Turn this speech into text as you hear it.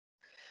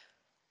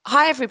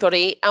Hi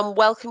everybody and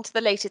welcome to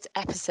the latest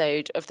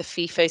episode of the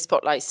FIFO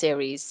Spotlight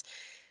series.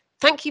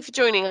 Thank you for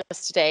joining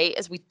us today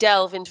as we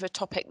delve into a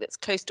topic that's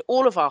close to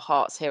all of our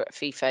hearts here at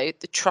FIFO,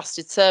 the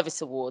Trusted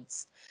Service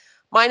Awards.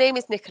 My name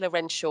is Nicola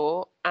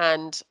Renshaw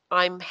and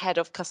I'm Head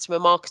of Customer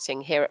Marketing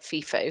here at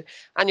FIFO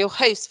and your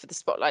host for the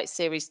Spotlight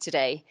series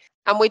today.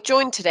 And we're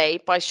joined today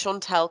by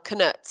Chantal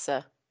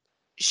Knertzer.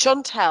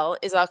 Chantal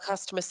is our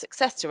Customer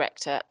Success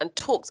Director and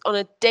talks on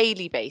a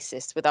daily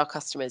basis with our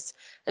customers,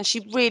 and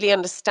she really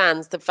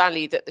understands the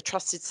value that the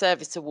Trusted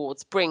Service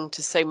Awards bring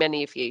to so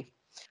many of you.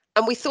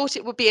 And we thought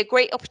it would be a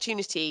great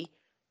opportunity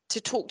to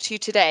talk to you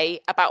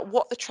today about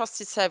what the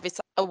Trusted Service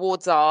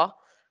Awards are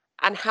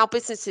and how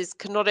businesses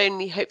can not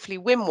only hopefully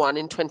win one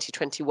in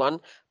 2021,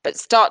 but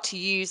start to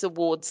use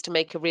awards to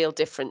make a real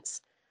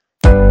difference.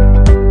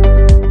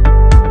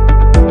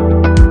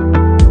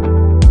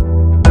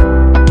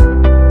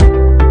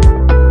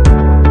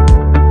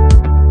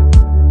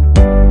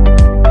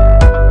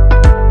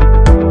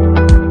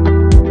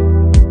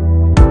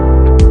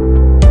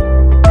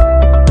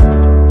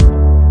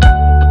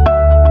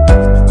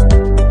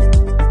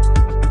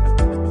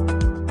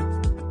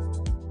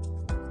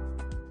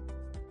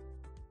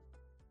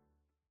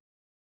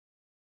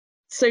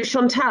 So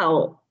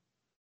Chantal,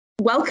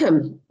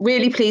 welcome.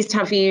 Really pleased to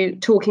have you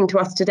talking to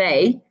us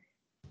today.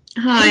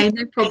 Hi,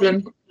 no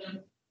problem.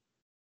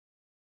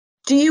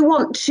 Do you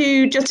want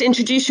to just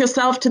introduce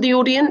yourself to the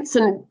audience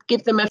and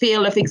give them a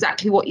feel of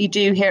exactly what you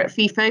do here at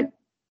FIFO?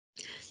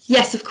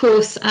 Yes, of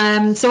course.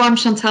 So I'm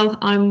Chantal.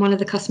 I'm one of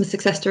the customer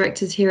success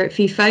directors here at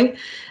FIFO.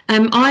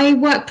 I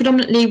work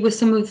predominantly with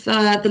some of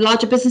the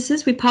larger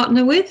businesses we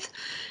partner with.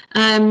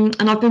 And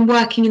I've been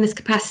working in this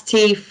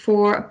capacity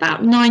for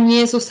about 9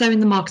 years or so in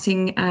the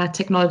marketing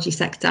technology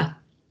sector.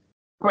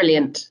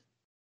 Brilliant.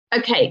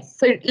 Okay,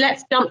 so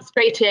let's jump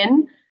straight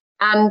in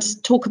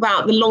and talk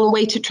about the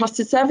long-awaited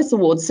Trusted Service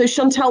Awards. So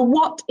Chantal,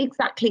 what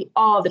exactly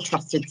are the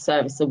Trusted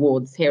Service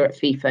Awards here at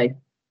FIFO?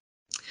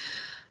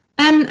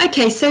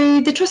 Okay, so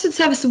the Trusted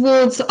Service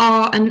Awards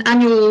are an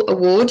annual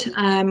award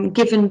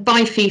given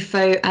by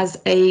FIFO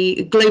as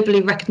a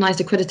globally recognised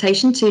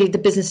accreditation to the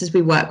businesses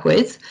we work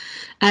with.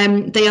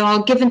 They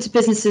are given to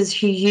businesses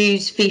who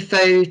use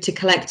FIFO to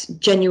collect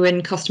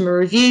genuine customer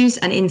reviews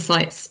and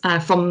insights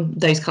from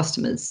those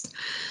customers.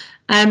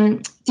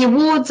 The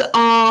awards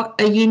are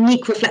a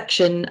unique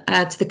reflection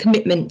to the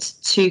commitment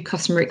to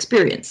customer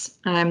experience.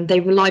 They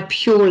rely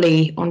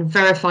purely on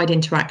verified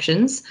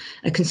interactions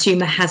a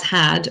consumer has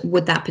had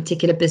with that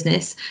particular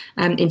business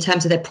in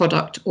terms of their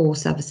product or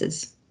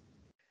services.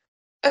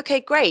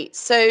 Okay, great.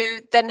 So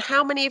then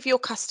how many of your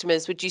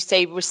customers would you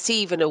say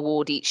receive an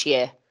award each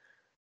year?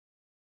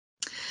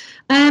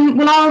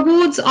 Well, our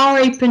awards are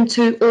open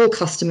to all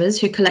customers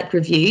who collect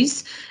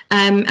reviews,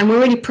 and we're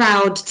really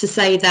proud to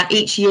say that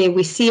each year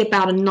we see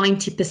about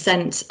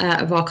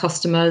 90% of our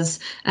customers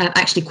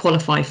actually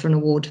qualify for an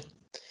award.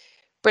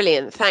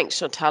 Brilliant, thanks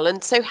Chantal.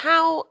 And so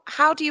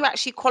how do you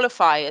actually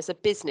qualify as a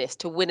business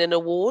to win an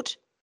award?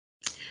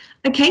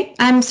 Okay,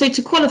 so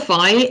to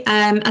qualify,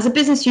 as a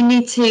business, you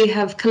need to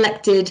have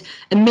collected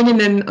a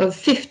minimum of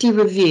 50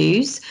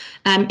 reviews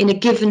in a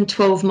given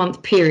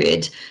 12-month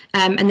period,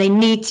 and they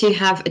need to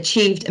have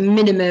achieved a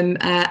minimum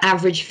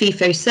average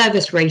FIFO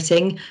service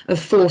rating of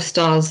 4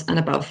 stars and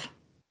above.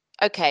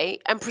 Okay,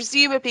 and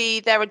presumably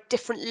there are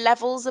different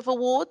levels of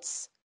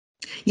awards?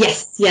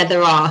 Yes, yeah,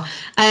 there are.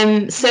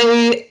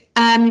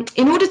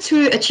 In order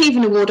to achieve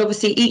an award,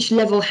 obviously each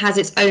level has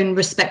its own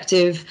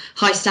respective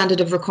high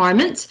standard of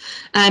requirement,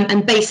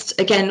 and based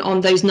again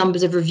on those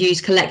numbers of reviews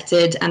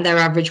collected and their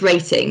average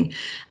rating.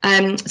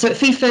 So at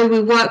FIFO, we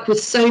work with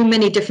so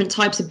many different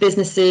types of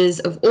businesses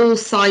of all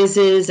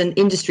sizes and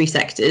industry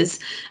sectors.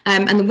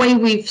 And the way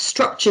we've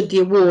structured the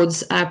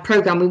awards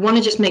program, we want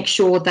to just make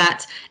sure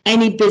that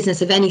any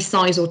business of any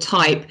size or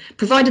type,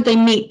 provided they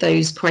meet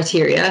those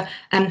criteria,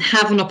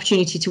 have an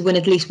opportunity to win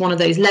at least one of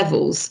those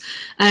levels.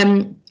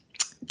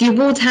 The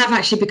awards have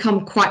actually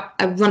become quite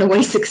a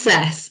runaway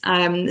success.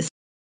 And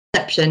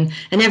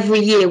every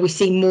year we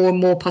see more and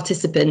more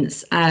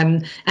participants,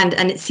 and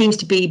it seems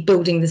to be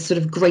building this sort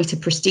of greater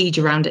prestige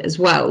around it as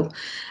well.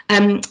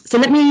 So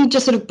let me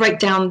just sort of break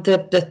down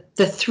the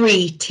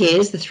 3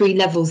 tiers, the 3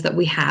 levels that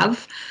we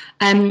have.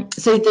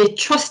 So the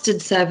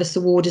Trusted Service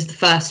Award is the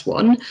first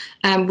one,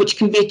 which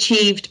can be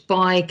achieved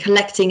by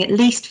collecting at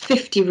least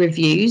 50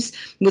 reviews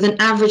with an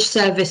average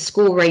service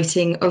score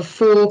rating of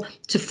 4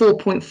 to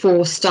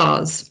 4.4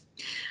 stars.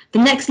 The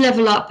next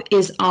level up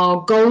is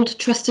our Gold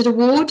Trusted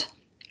Award,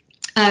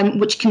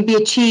 which can be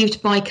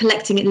achieved by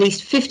collecting at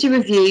least 50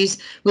 reviews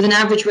with an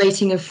average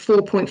rating of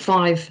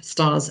 4.5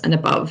 stars and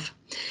above.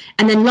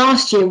 And then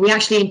last year, we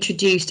actually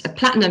introduced a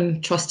Platinum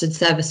Trusted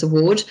Service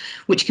Award,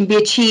 which can be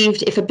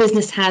achieved if a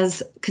business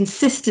has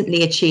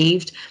consistently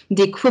achieved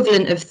the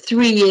equivalent of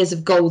 3 years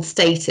of gold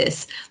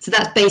status. So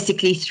that's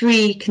basically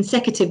 3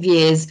 consecutive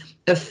years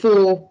of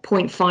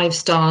 4.5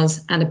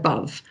 stars and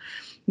above.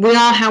 We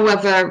are,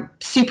 however,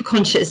 super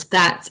conscious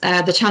that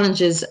the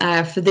challenges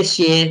for this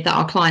year that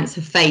our clients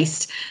have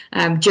faced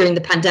during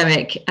the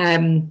pandemic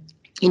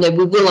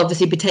we will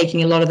obviously be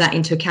taking a lot of that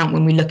into account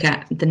when we look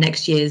at the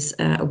next year's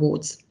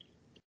awards.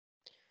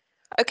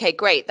 Okay,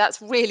 great.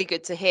 That's really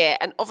good to hear.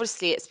 And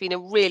obviously, it's been a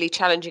really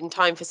challenging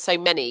time for so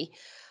many,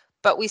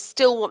 but we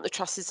still want the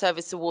Trusted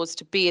Service Awards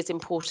to be as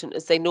important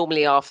as they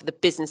normally are for the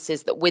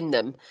businesses that win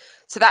them.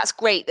 So that's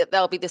great that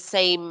there'll be the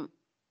same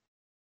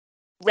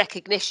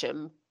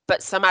recognition,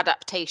 but some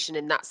adaptation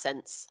in that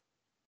sense.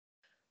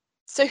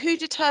 So who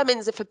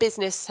determines if a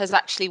business has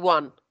actually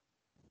won?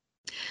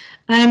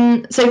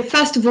 So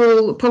first of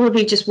all,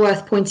 probably just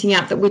worth pointing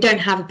out that we don't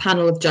have a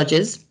panel of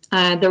judges.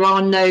 There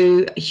are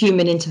no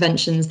human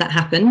interventions that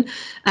happen,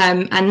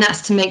 and that's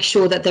to make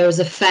sure that there is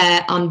a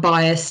fair,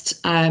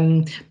 unbiased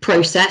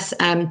process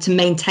to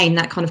maintain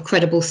that kind of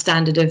credible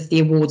standard of the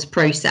awards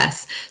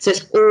process. So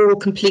it's all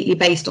completely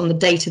based on the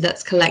data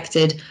that's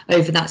collected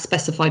over that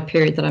specified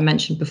period that I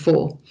mentioned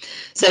before.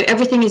 So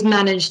everything is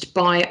managed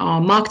by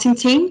our marketing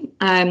team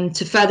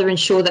to further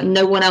ensure that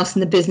no one else in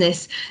the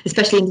business,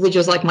 especially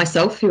individuals like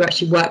myself who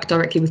actually work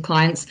directly with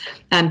clients,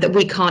 that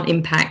we can't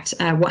impact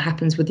what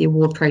happens with the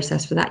award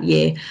process for that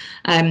year.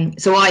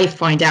 So I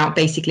find out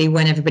basically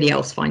when everybody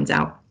else finds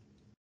out.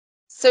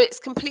 So it's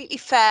completely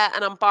fair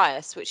and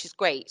unbiased, which is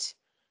great.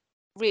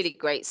 Really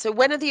great. So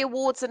when are the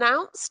awards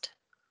announced?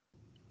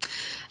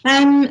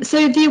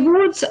 So the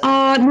awards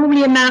are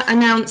normally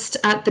announced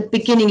at the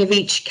beginning of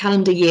each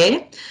calendar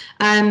year.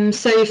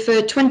 So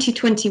for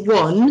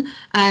 2021,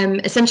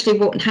 essentially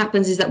what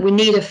happens is that we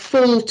need a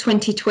full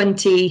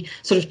 2020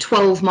 sort of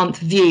 12-month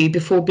view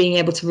before being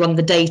able to run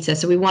the data.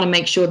 So we want to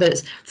make sure that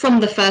it's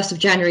from the 1st of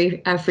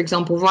January, for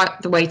example, right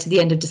the way to the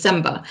end of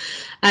December.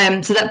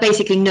 So that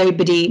basically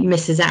nobody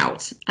misses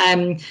out.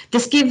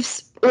 This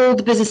gives all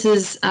the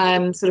businesses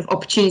sort of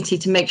opportunity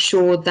to make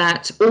sure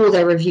that all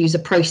their reviews are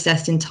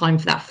processed in time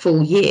for that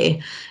full year,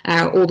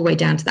 all the way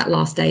down to that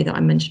last day that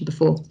I mentioned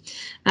before.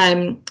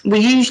 We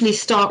usually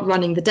start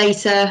running the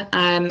data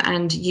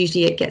and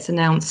usually it gets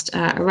announced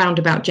around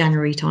about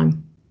January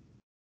time.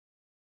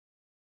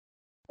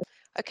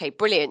 Okay,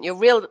 brilliant.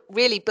 You're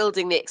really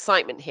building the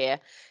excitement here.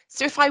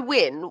 So if I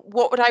win,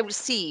 what would I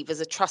receive as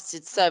a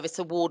Trusted Service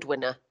Award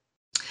winner?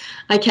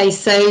 Okay,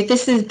 so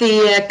this is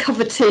the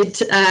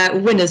coveted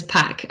winners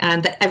pack,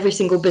 and that every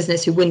single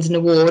business who wins an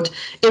award,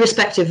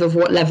 irrespective of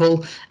what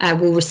level,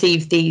 will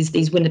receive these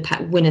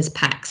winners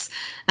packs.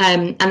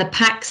 And the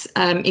packs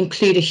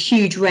include a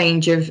huge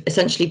range of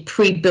essentially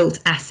pre-built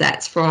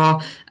assets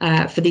for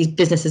these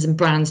businesses and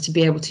brands to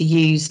be able to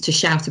use to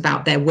shout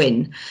about their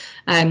win.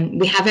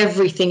 We have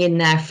everything in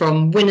there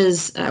from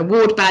winners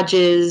award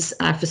badges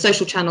for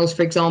social channels,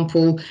 for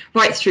example,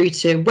 right through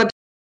to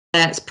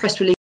websites, press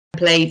release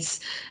templates,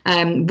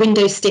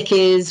 window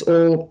stickers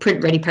or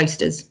print ready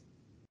posters.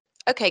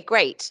 Okay,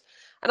 great.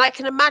 And I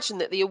can imagine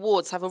that the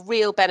awards have a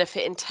real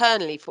benefit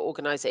internally for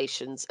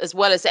organisations as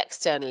well as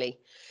externally.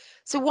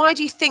 So why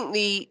do you think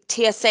the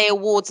TSA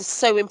awards are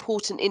so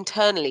important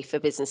internally for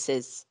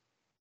businesses?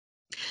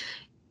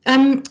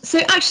 So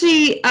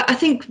actually, I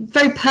think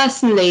very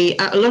personally,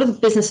 a lot of the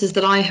businesses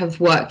that I have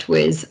worked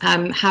with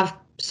have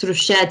sort of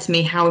shared to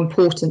me how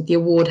important the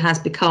award has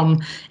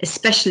become,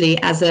 especially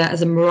as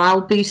a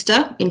morale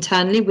booster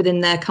internally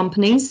within their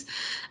companies.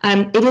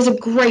 It is a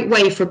great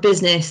way for a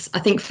business, I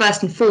think,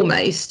 first and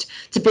foremost,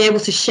 to be able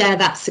to share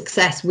that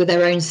success with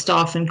their own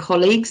staff and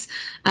colleagues,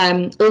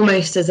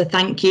 almost as a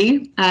thank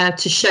you,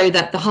 to show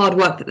that the hard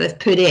work that they've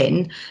put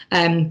in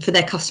for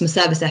their customer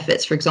service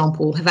efforts, for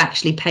example, have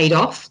actually paid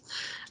off.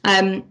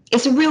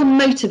 It's a real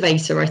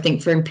motivator, I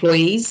think, for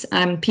employees.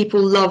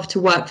 People love to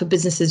work for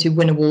businesses who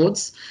win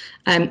awards.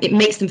 It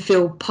makes them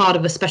feel part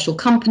of a special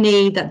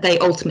company that they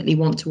ultimately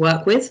want to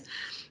work with.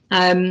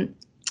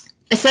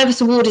 A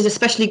service award is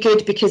especially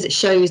good because it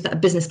shows that a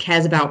business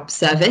cares about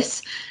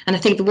service. And I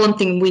think the one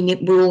thing we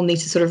all need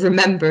to sort of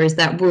remember is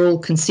that we're all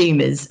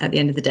consumers at the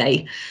end of the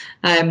day.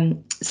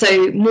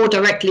 So more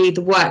directly,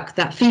 the work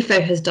that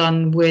FIFO has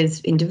done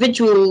with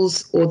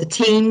individuals or the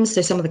teams,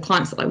 so some of the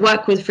clients that I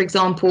work with, for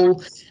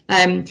example,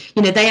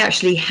 they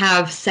actually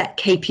have set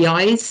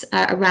KPIs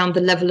around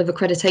the level of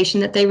accreditation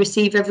that they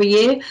receive every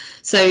year.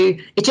 So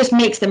it just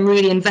makes them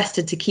really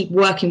invested to keep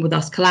working with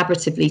us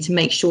collaboratively to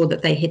make sure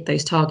that they hit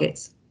those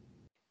targets.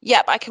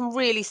 Yep, I can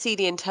really see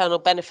the internal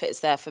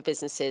benefits there for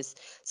businesses.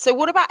 So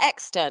what about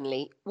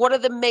externally? What are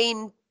the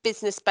main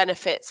business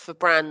benefits for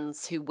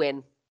brands who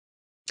win?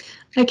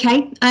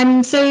 Okay,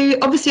 so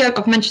obviously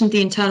I've mentioned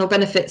the internal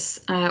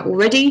benefits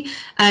already.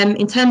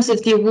 In terms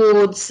of the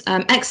awards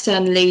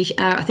externally,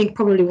 I think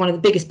probably one of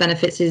the biggest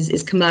benefits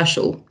is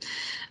commercial.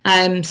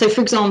 So,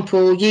 for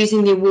example,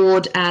 using the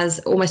award as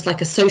almost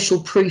like a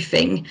social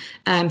proofing,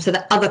 so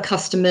that other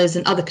customers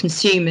and other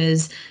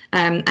consumers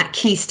at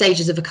key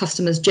stages of a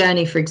customer's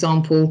journey, for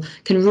example,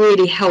 can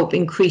really help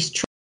increase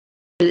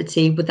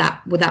trustability with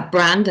that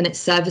brand and its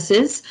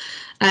services.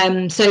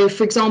 So,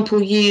 for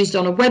example, used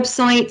on a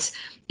website,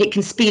 it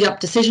can speed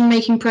up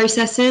decision-making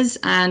processes,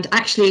 and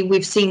actually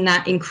we've seen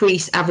that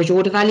increase average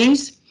order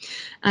values.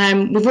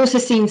 We've also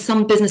seen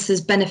some businesses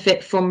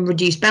benefit from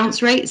reduced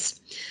bounce rates.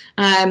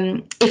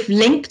 If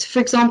linked, for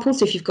example,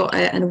 so if you've got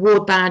an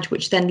award badge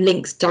which then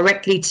links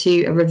directly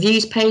to a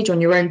reviews page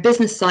on your own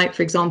business site,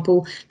 for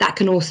example, that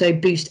can also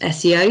boost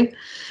SEO.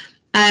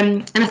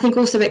 And I think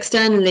also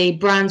externally,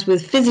 brands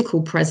with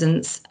physical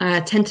presence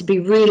tend to be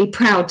really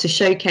proud to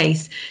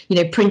showcase,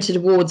 printed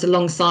awards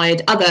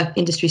alongside other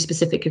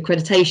industry-specific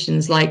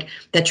accreditations like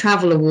their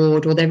travel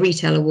award or their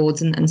retail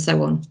awards and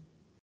so on.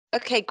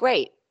 Okay,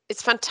 great.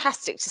 It's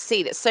fantastic to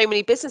see that so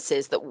many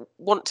businesses that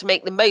want to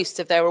make the most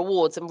of their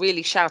awards and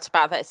really shout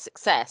about their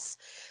success.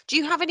 Do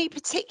you have any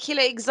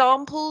particular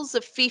examples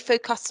of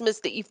FIFO customers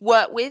that you've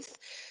worked with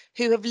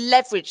who have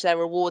leveraged their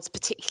awards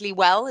particularly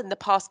well in the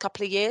past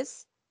couple of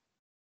years?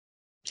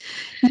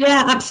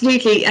 Yeah,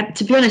 absolutely.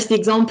 To be honest, the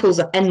examples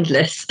are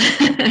endless. So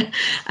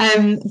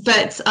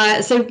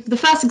the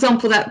first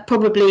example that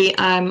probably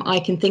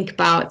I can think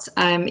about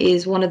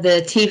is one of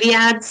the TV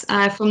ads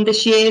from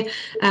this year,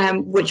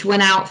 which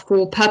went out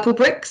for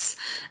Purplebricks.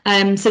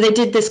 So they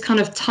did this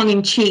kind of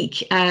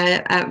tongue-in-cheek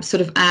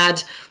sort of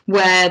ad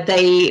where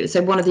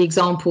so one of the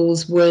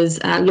examples was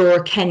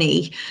Laura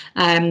Kenny,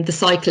 the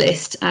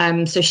cyclist.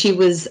 So she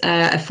was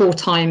a 4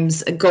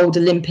 times gold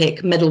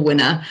Olympic medal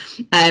winner,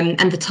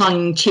 and the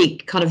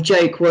tongue-in-cheek kind of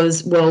joke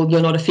was, well,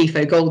 you're not a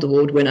FIFO Gold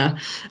Award winner.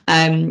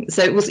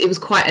 So it was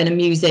quite an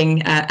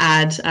amusing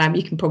ad.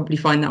 You can probably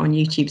find that on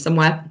YouTube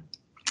somewhere.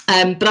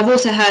 But I've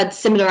also heard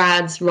similar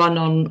ads run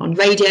on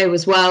radio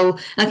as well.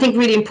 And I think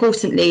really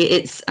importantly,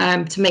 it's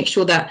to make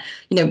sure that,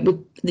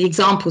 the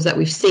examples that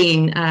we've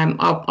seen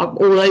are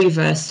all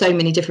over so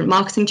many different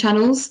marketing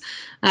channels.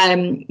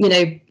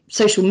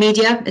 Social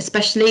media,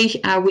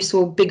 especially, we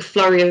saw a big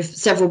flurry of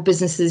several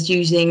businesses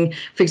using,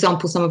 for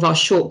example, some of our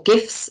short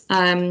GIFs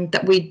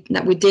that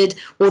we did,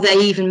 or they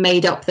even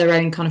made up their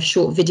own kind of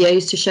short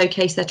videos to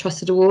showcase their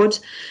trusted award.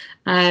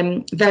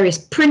 Various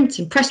print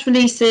and press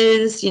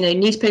releases,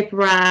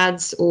 newspaper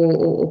ads,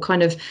 or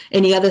kind of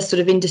any other sort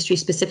of industry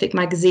specific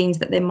magazines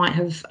that they might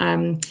have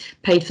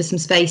paid for some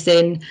space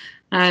in.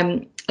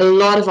 A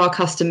lot of our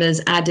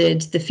customers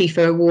added the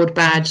FIFO award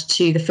badge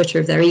to the footer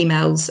of their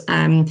emails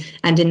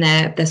and in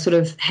their sort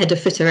of header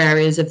footer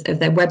areas of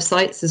their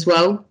websites as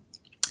well.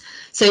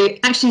 So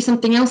actually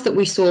something else that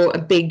we saw a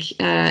big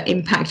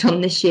impact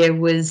on this year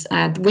was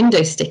the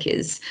window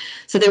stickers.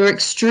 So they were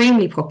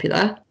extremely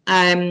popular.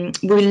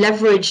 We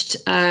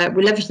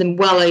leveraged them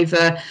well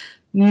over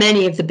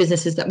many of the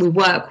businesses that we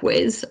work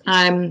with.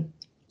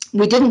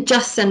 We didn't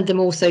just send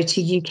them also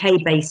to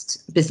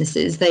UK-based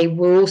businesses. They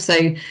were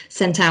also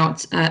sent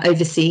out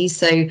overseas.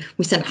 So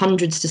we sent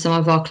hundreds to some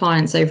of our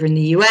clients over in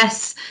the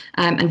US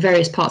and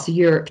various parts of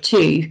Europe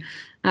too.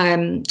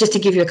 Just to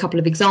give you a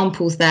couple of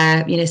examples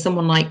there,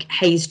 someone like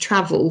Hayes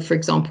Travel, for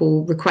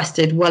example,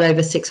 requested well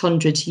over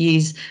 600 to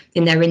use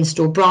in their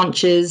in-store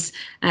branches.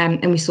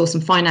 And we saw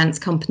some finance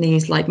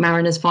companies like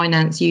Mariners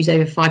Finance use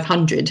over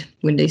 500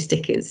 window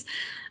stickers.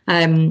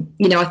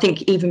 I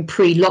think even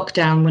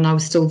pre-lockdown, when I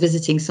was still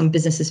visiting some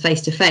businesses face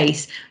to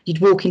face,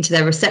 you'd walk into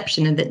their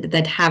reception and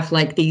they'd have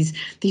like these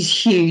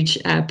huge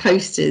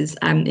posters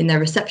in their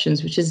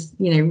receptions, which is,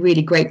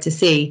 really great to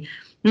see.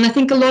 And I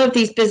think a lot of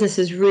these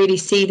businesses really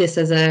see this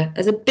as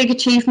a big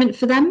achievement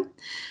for them.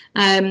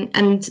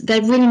 And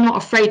they're really not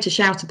afraid to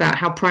shout about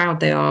how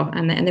proud they are,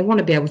 and they want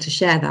to be able to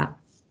share that.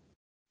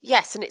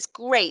 Yes, and it's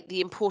great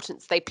the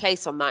importance they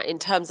place on that in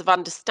terms of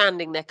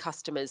understanding their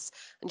customers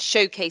and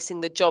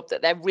showcasing the job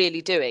that they're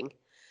really doing.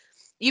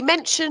 You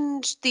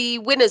mentioned the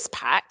winners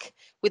pack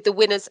with the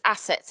winners'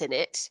 assets in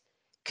it.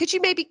 Could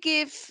you maybe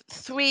give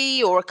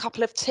 3 or a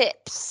couple of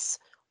tips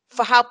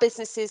for how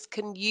businesses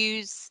can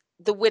use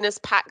the winners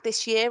pack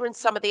this year and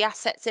some of the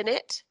assets in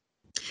it?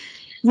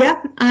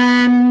 Yeah.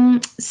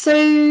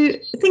 So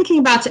thinking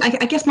about it,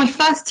 I guess my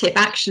first tip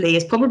actually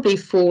is probably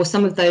for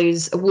some of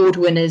those award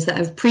winners that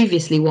have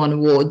previously won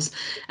awards.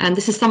 And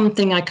this is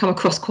something I come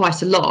across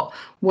quite a lot,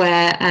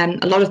 where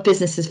a lot of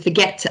businesses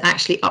forget to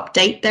actually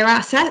update their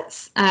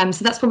assets.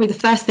 So that's probably the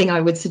first thing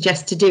I would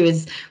suggest to do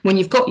is when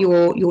you've got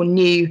your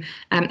new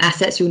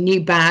assets, your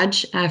new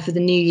badge for the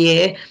new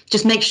year,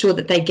 just make sure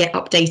that they get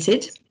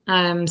updated.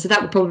 So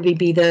that would probably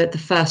be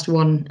the first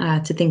one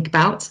to think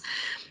about.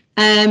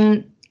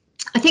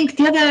 I think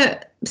the other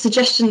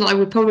suggestion that I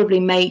would probably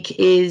make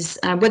is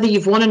whether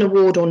you've won an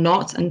award or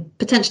not, and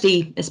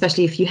potentially,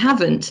 especially if you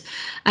haven't,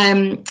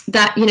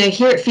 that,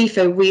 here at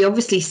FIFO, we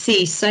obviously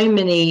see so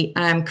many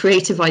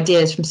creative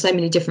ideas from so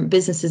many different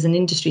businesses and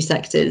industry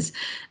sectors.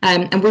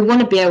 And we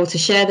want to be able to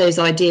share those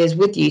ideas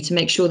with you to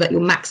make sure that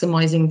you're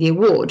maximising the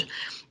award.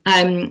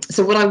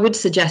 So what I would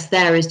suggest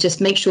there is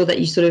just make sure that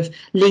you sort of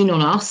lean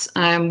on us.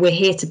 We're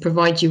here to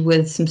provide you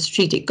with some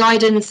strategic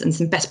guidance and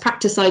some best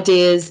practice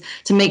ideas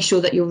to make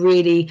sure that you're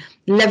really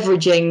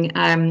leveraging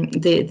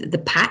the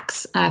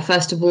packs,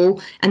 first of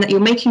all, and that you're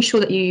making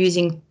sure that you're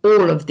using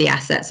all of the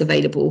assets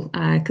available,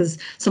 because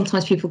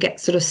sometimes people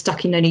get sort of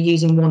stuck in only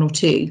using 1 or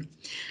 2.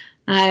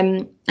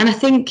 And I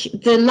think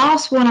the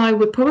last one I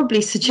would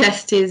probably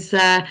suggest is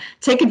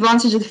take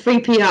advantage of the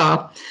free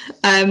PR.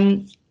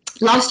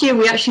 Last year,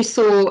 we actually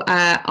saw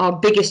our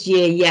biggest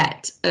year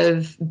yet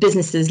of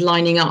businesses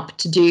lining up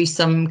to do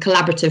some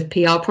collaborative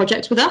PR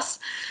projects with us.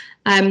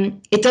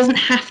 It doesn't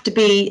have to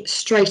be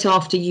straight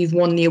after you've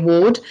won the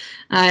award.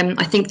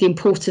 I think the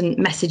important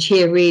message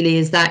here really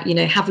is that,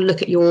 have a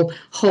look at your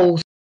whole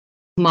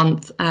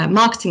month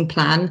marketing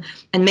plan,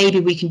 and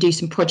maybe we can do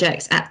some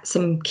projects at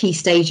some key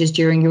stages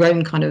during your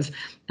own kind of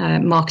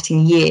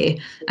marketing year.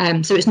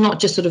 So it's not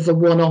just sort of a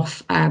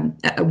one-off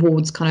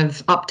awards kind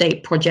of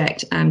update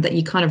project, that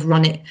you kind of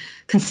run it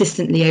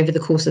consistently over the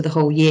course of the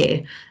whole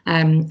year,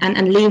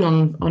 and lean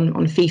on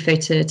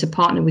FIFO to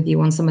partner with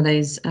you on some of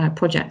those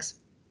projects.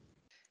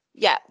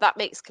 Yeah, that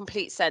makes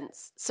complete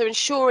sense. So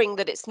ensuring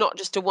that it's not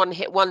just a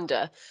one-hit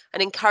wonder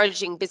and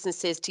encouraging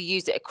businesses to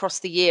use it across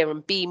the year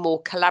and be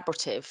more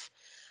collaborative.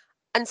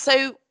 And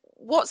so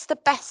what's the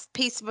best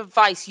piece of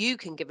advice you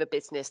can give a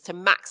business to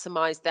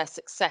maximise their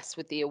success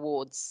with the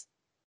awards?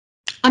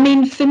 I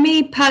mean, for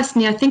me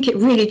personally, I think it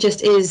really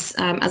just is,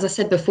 as I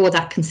said before,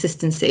 that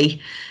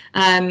consistency.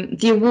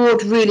 The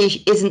award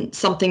really isn't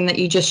something that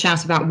you just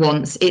shout about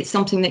once. It's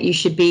something that you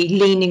should be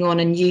leaning on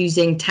and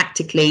using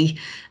tactically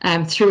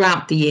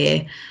throughout the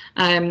year.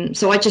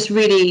 So I just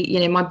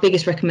really, my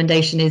biggest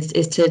recommendation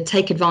is to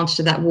take advantage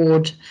of that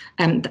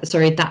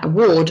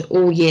award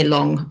all year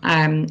long.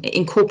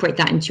 Incorporate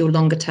that into your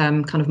longer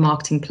term kind of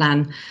marketing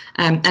plan,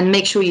 and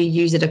make sure you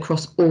use it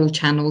across all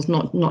channels,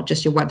 not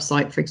just your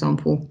website, for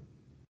example.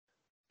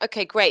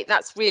 Okay, great.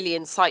 That's really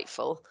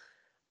insightful.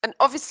 And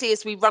obviously,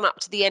 as we run up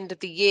to the end of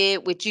the year,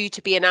 we're due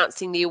to be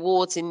announcing the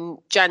awards in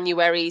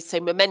January, so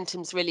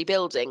momentum's really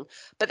building.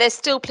 But there's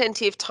still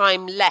plenty of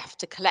time left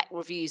to collect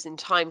reviews in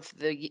time for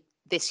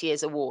this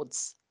year's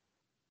awards.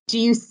 Do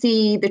you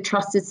see the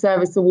Trusted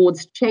Service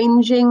Awards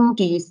changing?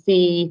 Do you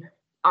see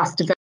us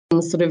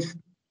developing sort of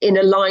in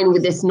a line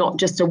with this, not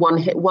just a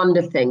one-hit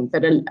wonder thing,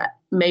 but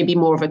maybe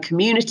more of a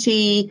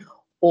community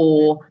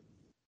or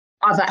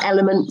other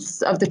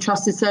elements of the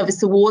Trusted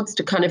Service Awards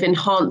to kind of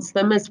enhance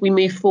them as we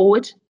move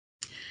forward?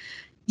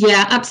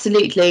 Yeah,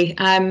 absolutely.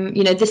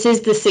 This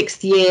is the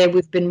 6th year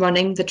we've been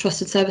running the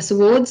Trusted Service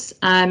Awards,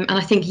 and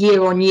I think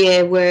year on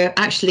year we're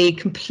actually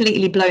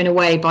completely blown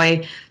away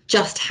by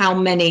just how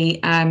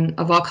many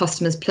of our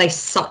customers place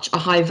such a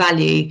high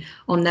value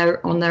on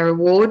their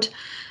award.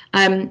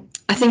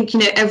 I think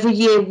every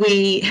year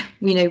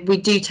we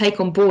do take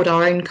on board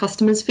our own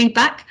customers'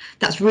 feedback.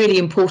 That's really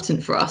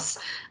important for us,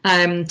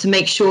 to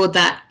make sure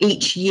that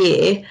each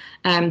year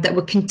that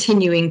we're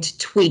continuing to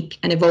tweak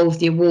and evolve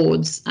the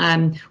awards,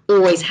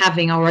 always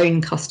having our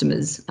own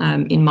customers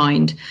in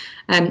mind.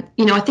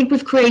 I think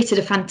we've created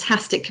a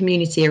fantastic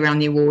community around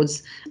the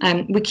awards.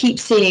 We keep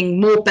seeing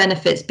more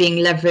benefits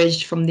being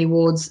leveraged from the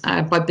awards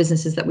by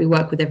businesses that we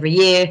work with every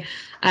year.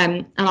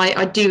 And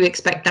I do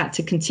expect that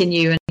to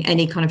continue, and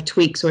any kind of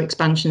tweaks or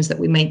expansions that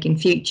we make in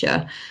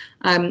future.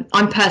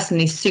 I'm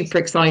personally super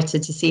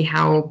excited to see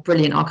how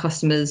brilliant our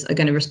customers are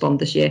going to respond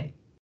this year.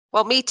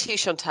 Well, me too,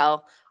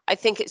 Chantal. I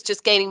think it's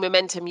just gaining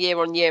momentum year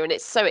on year, and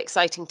it's so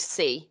exciting to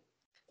see.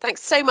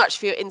 Thanks so much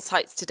for your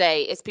insights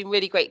today. It's been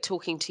really great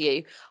talking to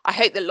you. I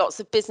hope that lots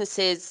of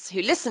businesses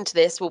who listen to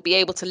this will be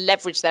able to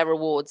leverage their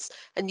awards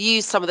and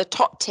use some of the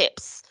top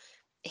tips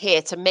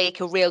here to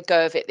make a real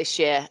go of it this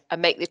year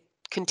and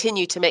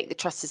continue to make the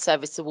Trusted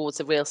Service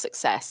Awards a real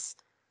success.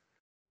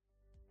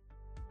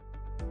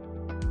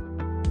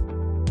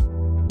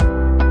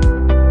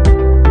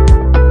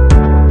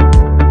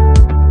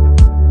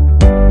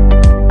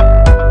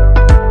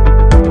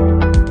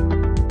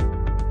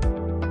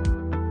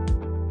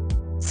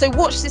 So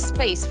watch this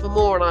space for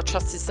more on our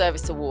Trusted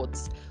Service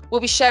Awards.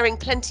 We'll be sharing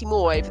plenty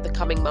more over the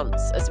coming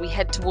months as we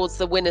head towards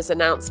the winners'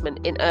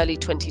 announcement in early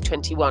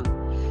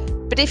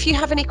 2021. But if you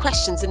have any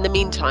questions in the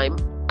meantime,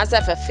 as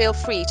ever, feel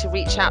free to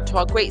reach out to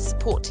our great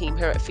support team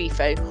here at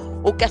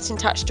FIFO or get in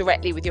touch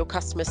directly with your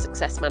customer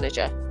success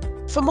manager.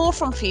 For more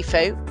from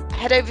FIFO,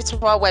 head over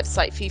to our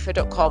website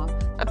fifo.com,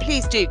 and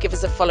please do give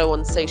us a follow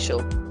on social.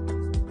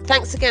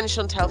 Thanks again,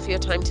 Chantal, for your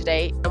time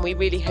today, and we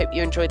really hope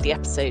you enjoyed the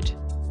episode.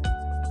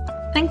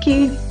 Thank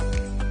you.